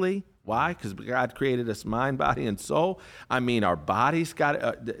physically. Why? Because God created us mind, body, and soul. Our body's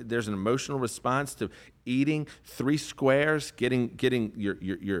got, there's an emotional response to eating 3 squares, getting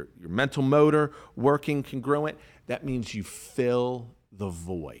your mental motor working congruent. That means you fill the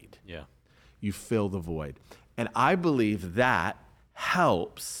void. Yeah. You fill the void. And I believe that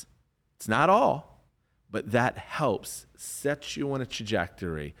helps, it's not all, but that helps set you on a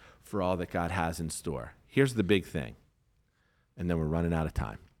trajectory for all that God has in store. Here's the big thing, and then we're running out of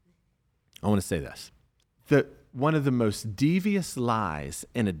time. I want to say this. One of the most devious lies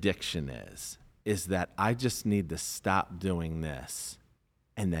in addiction is that I just need to stop doing this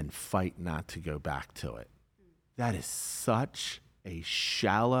and then fight not to go back to it. That is such a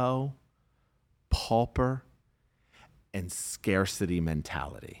shallow, pauper, and scarcity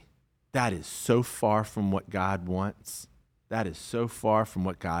mentality. That is so far from what God wants. That is so far from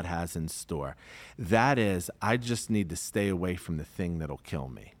what God has in store. That is, I just need to stay away from the thing that'll kill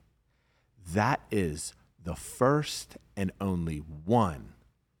me. That is the first and only one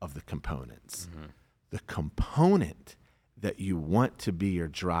of the components. The component that you want to be your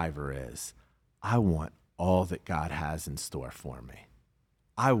driver is, I want all that God has in store for me.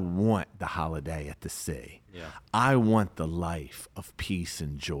 I want the holiday at the sea. Yeah. I want the life of peace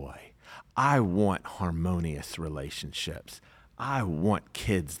and joy. I want harmonious relationships. I want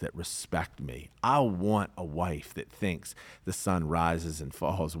kids that respect me. I want a wife that thinks the sun rises and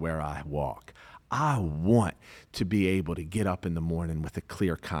falls where I walk. I want to be able to get up in the morning with a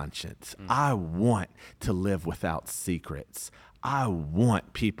clear conscience. I want to live without secrets. I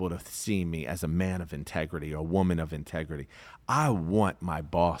want people to see me as a man of integrity or a woman of integrity. I want my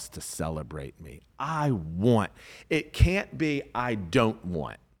boss to celebrate me. It can't be I don't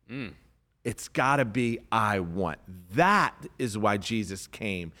want. It's got to be I want. That is why Jesus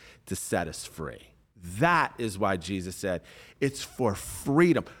came to set us free. That is why Jesus said it's for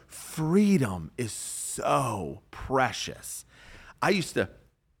freedom. Freedom is so precious. I'll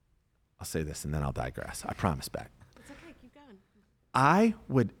say this and then I'll digress. I promise back. It's okay, keep going. I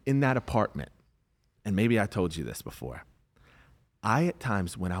would, in that apartment, and maybe I told you this before, at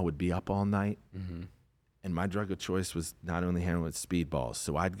times when I would be up all night, and my drug of choice was not only heroin, but speedballs,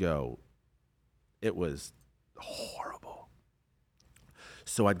 so I'd go, it was horrible.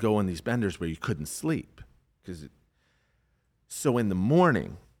 So I'd go on these benders where you couldn't sleep. So in the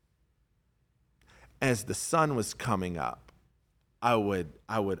morning, as the sun was coming up, I would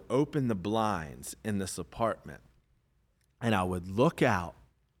open the blinds in this apartment, and I would look out,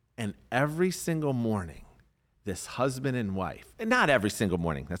 and every single morning, this husband and wife, and not every single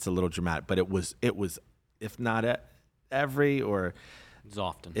morning, that's a little dramatic, but it was if not every, or It's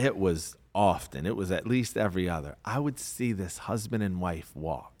often. it was often, it was at least every other, I would see this husband and wife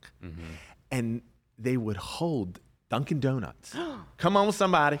walk, and they would hold Dunkin' Donuts. Come on,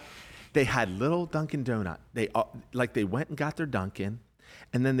 somebody. They had little Dunkin' Donut. They went and got their Dunkin',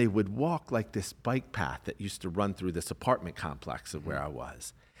 and then they would walk like this bike path that used to run through this apartment complex of where I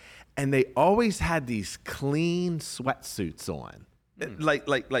was. And they always had these clean sweatsuits on.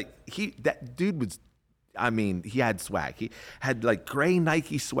 That dude was, he had swag. He had like gray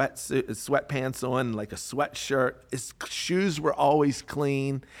Nike sweatpants on, like a sweatshirt. His shoes were always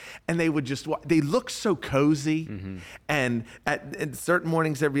clean, and they would just walk. They looked so cozy. And at certain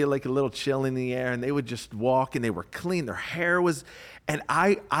mornings there'd be like a little chill in the air, and they would just walk, and they were clean. Their hair was, and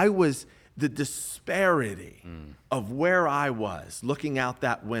I was the disparity of where I was looking out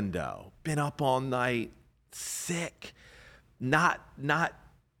that window. Been up all night, sick, not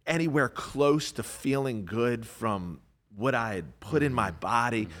anywhere close to feeling good from what I had put in my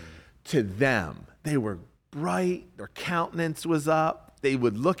body. To them, they were bright, their countenance was up. They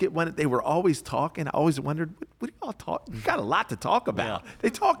would look at they were always talking. I always wondered, what do y'all talk? You got a lot to talk about. They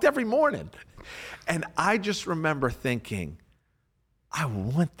talked every morning. And I just remember thinking, I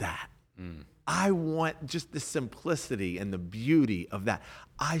want that. I want just the simplicity and the beauty of that.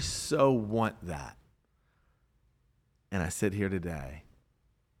 I so want that. And I sit here today.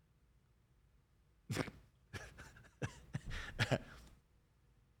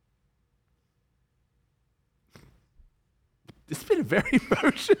 It's been a very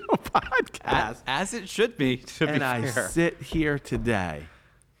emotional podcast. As it should be, to be And I fair. sit here today,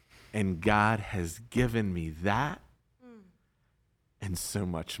 and God has given me that and so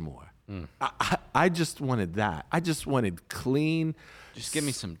much more. I just wanted that. I just wanted clean. Just give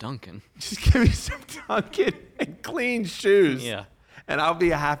me some Dunkin'. Just give me some Dunkin' and clean shoes. Yeah. And I'll be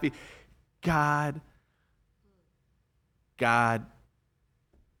happy. God,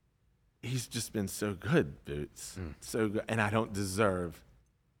 he's just been so good, Boots. So good. And I don't deserve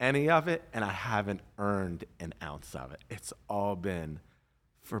any of it, and I haven't earned an ounce of it. It's all been,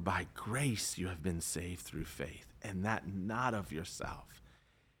 for by grace you have been saved through faith, and that not of yourself.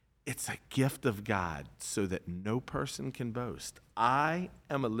 It's a gift of God so that no person can boast. I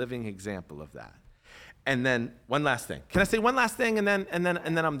am a living example of that. And then one last thing. Can I say one last thing and then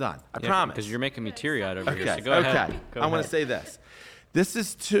I'm done? I promise. Because you're making me teary-eyed over here. Okay. So go ahead. I want to say this. This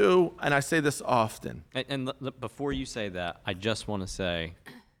is too, and I say this often. And before you say that, I just want to say,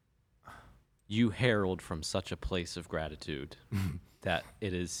 you herald from such a place of gratitude that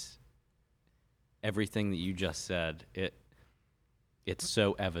it is everything that you just said. It's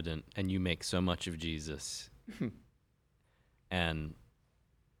so evident, and you make so much of Jesus, and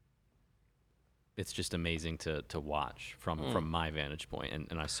it's just amazing to watch from my vantage point,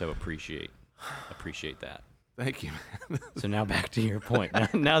 and I so appreciate that. Thank you, man. So now back to your point.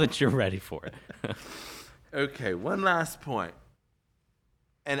 Now that you're ready for it. Okay, one last point.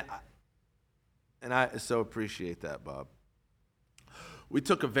 And I so appreciate that, Bob. We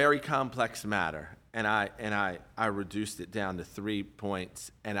took a very complex matter, and I reduced it down to 3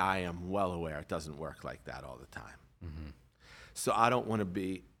 points, and I am well aware it doesn't work like that all the time. So I don't want to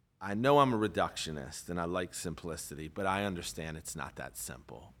be, I know I'm a reductionist, and I like simplicity, but I understand it's not that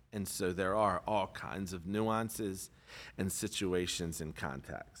simple. And so there are all kinds of nuances and situations and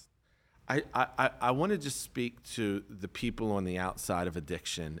context. I want to just speak to the people on the outside of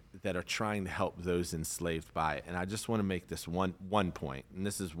addiction that are trying to help those enslaved by it. And I just want to make this one point, and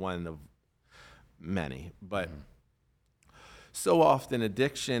this is one of many. But so often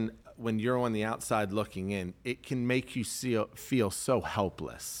addiction, when you're on the outside looking in, it can make you feel so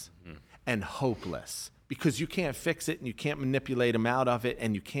helpless and hopeless because you can't fix it and you can't manipulate them out of it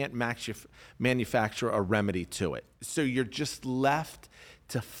and you can't manufacture a remedy to it. So you're just left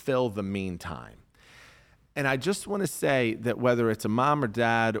to fill the meantime. And I just want to say that whether it's a mom or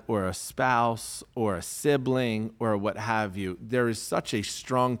dad or a spouse or a sibling or what have you, there is such a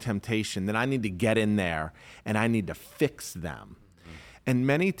strong temptation that I need to get in there and I need to fix them. And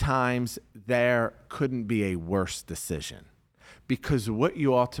many times there couldn't be a worse decision because what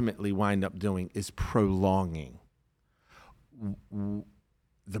you ultimately wind up doing is prolonging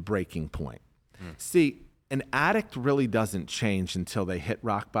the breaking point. See, an addict really doesn't change until they hit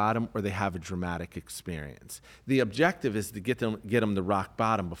rock bottom or they have a dramatic experience. The objective is to get them to rock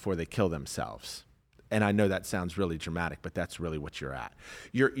bottom before they kill themselves. And I know that sounds really dramatic, but that's really what you're at.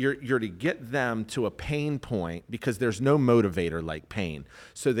 You're to get them to a pain point because there's no motivator like pain.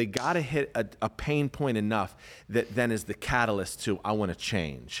 So they got to hit a pain point enough that then is the catalyst to, I want to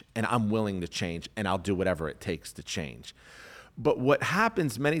change, and I'm willing to change, and I'll do whatever it takes to change. But what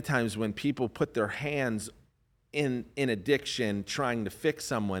happens many times when people put their hands in addiction trying to fix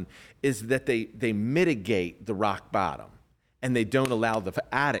someone is that they mitigate the rock bottom, and they don't allow the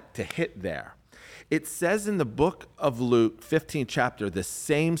addict to hit there. It says in the book of Luke, 15th chapter, the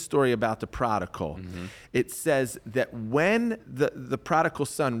same story about the prodigal. It says that when the prodigal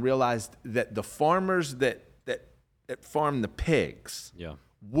son realized that the farmers that farmed the pigs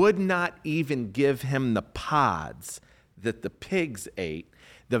would not even give him the pods that the pigs ate,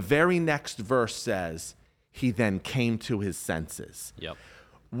 the very next verse says, he then came to his senses.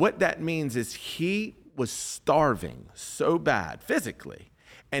 What that means is he was starving so bad physically,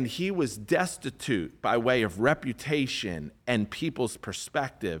 and he was destitute by way of reputation and people's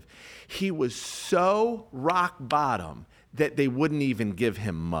perspective. He was so rock bottom that they wouldn't even give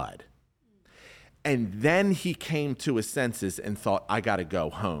him mud. And then he came to his senses and thought, I got to go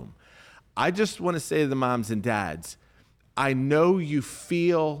home. I just want to say to the moms and dads, I know you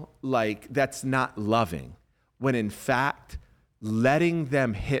feel like that's not loving, when in fact, letting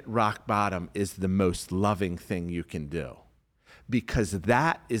them hit rock bottom is the most loving thing you can do. Because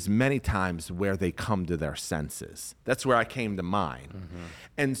that is many times where they come to their senses. That's where I came to mine.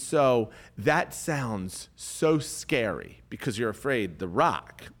 And so that sounds so scary because you're afraid the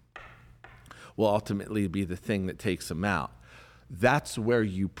rock will ultimately be the thing that takes them out. That's where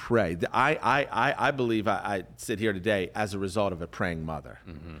you pray. I believe I sit here today as a result of a praying mother.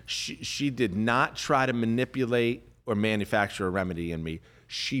 She did not try to manipulate or manufacture a remedy in me.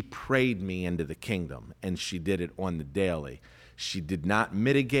 She prayed me into the kingdom, and she did it on the daily. She did not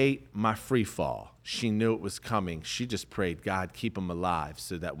mitigate my free fall. She knew it was coming. She just prayed, God, keep him alive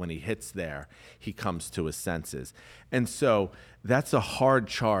so that when he hits there, he comes to his senses. And so that's a hard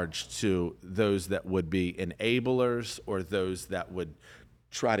charge to those that would be enablers or those that would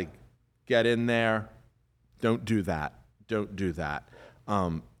try to get in there. Don't do that. Don't do that.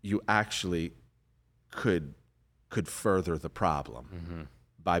 You actually could further the problem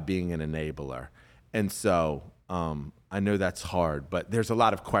by being an enabler. And so I know that's hard, but there's a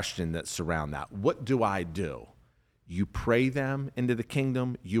lot of question that surround that. What do I do? You pray them into the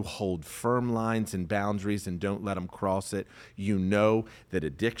kingdom. You hold firm lines and boundaries and don't let them cross it. You know that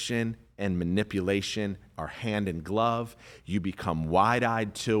addiction and manipulation are hand in glove. You become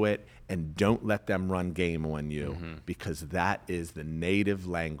wide-eyed to it and don't let them run game on you because that is the native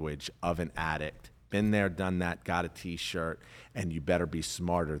language of an addict. Been there, done that, got a T-shirt, and you better be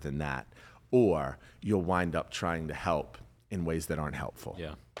smarter than that. Or you'll wind up trying to help in ways that aren't helpful.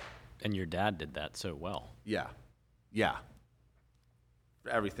 Yeah. And your dad did that so well. Yeah. Yeah.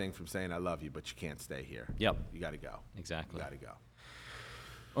 Everything from saying I love you, but you can't stay here. Yep. You got to go. Exactly. You got to go.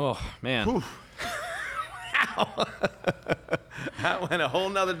 Oh, man. That went a whole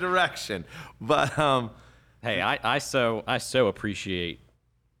nother direction. But hey, I so appreciate,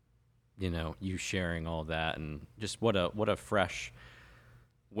 you sharing all that, and just what a fresh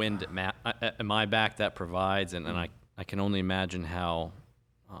wind at my back that provides, and I can only imagine how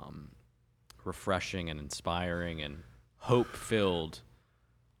refreshing and inspiring and hope-filled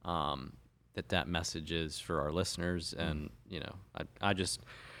that message is for our listeners. And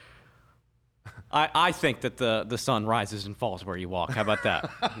I think that the sun rises and falls where you walk. How about that?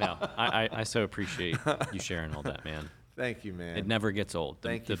 No, I so appreciate you sharing all that, man. Thank you, man. It never gets old.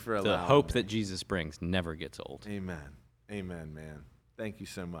 Thank you for allowing the hope me. that Jesus brings never gets old. Amen. Amen, man. Thank you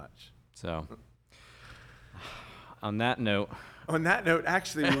so much. So, on that note,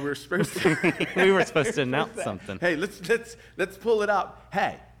 actually, we were supposed to we were supposed to announce something. Hey, let's pull it up.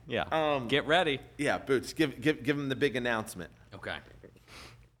 Hey. Yeah. Get ready. Yeah, Boots, give them the big announcement. Okay.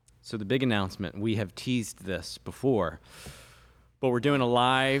 So the big announcement, we have teased this before, but we're doing a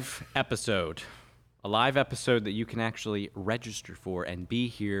live episode that you can actually register for and be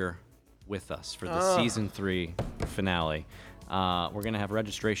here with us for the season 3 finale. We're gonna have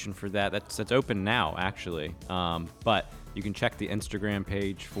registration for that. That's open now, actually. But you can check the Instagram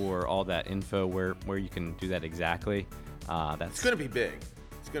page for all that info where you can do that exactly. It's gonna be big.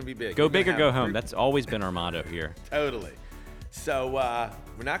 It's gonna be big. Go big or go home. That's always been our motto here. Totally. So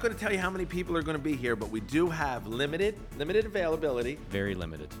we're not going to tell you how many people are going to be here, but we do have limited availability. Very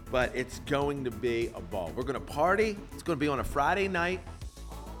limited. But it's going to be a ball. We're going to party. It's going to be on a Friday night.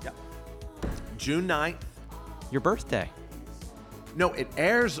 Yep. June 9th. Your birthday. No, it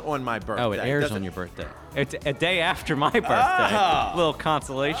airs on my birthday. Oh, it airs on your birthday. It's a day after my birthday. A little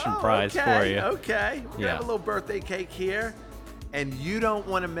consolation prize for you. Okay. We're going to have a little birthday cake here, and you don't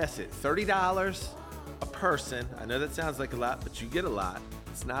want to miss it. $30 a person. I know that sounds like a lot, but you get a lot.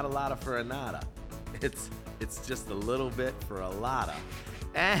 It's not a lotta for a nada. It's just a little bit for a lotta.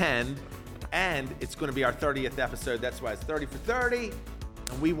 And it's going to be our 30th episode. That's why it's 30 for 30.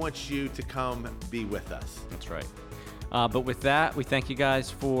 And we want you to come be with us. That's right. But with that, we thank you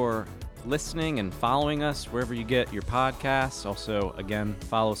guys for listening and following us wherever you get your podcasts. Also, again,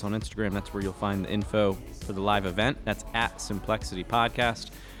 follow us on Instagram. That's where you'll find the info for the live event. That's at Simplexity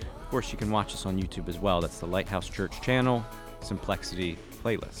Podcast. Of course, you can watch us on YouTube as well. That's the Lighthouse Church channel, Simplexity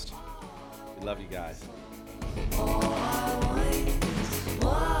playlist. We love you guys.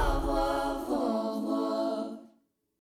 Whoa.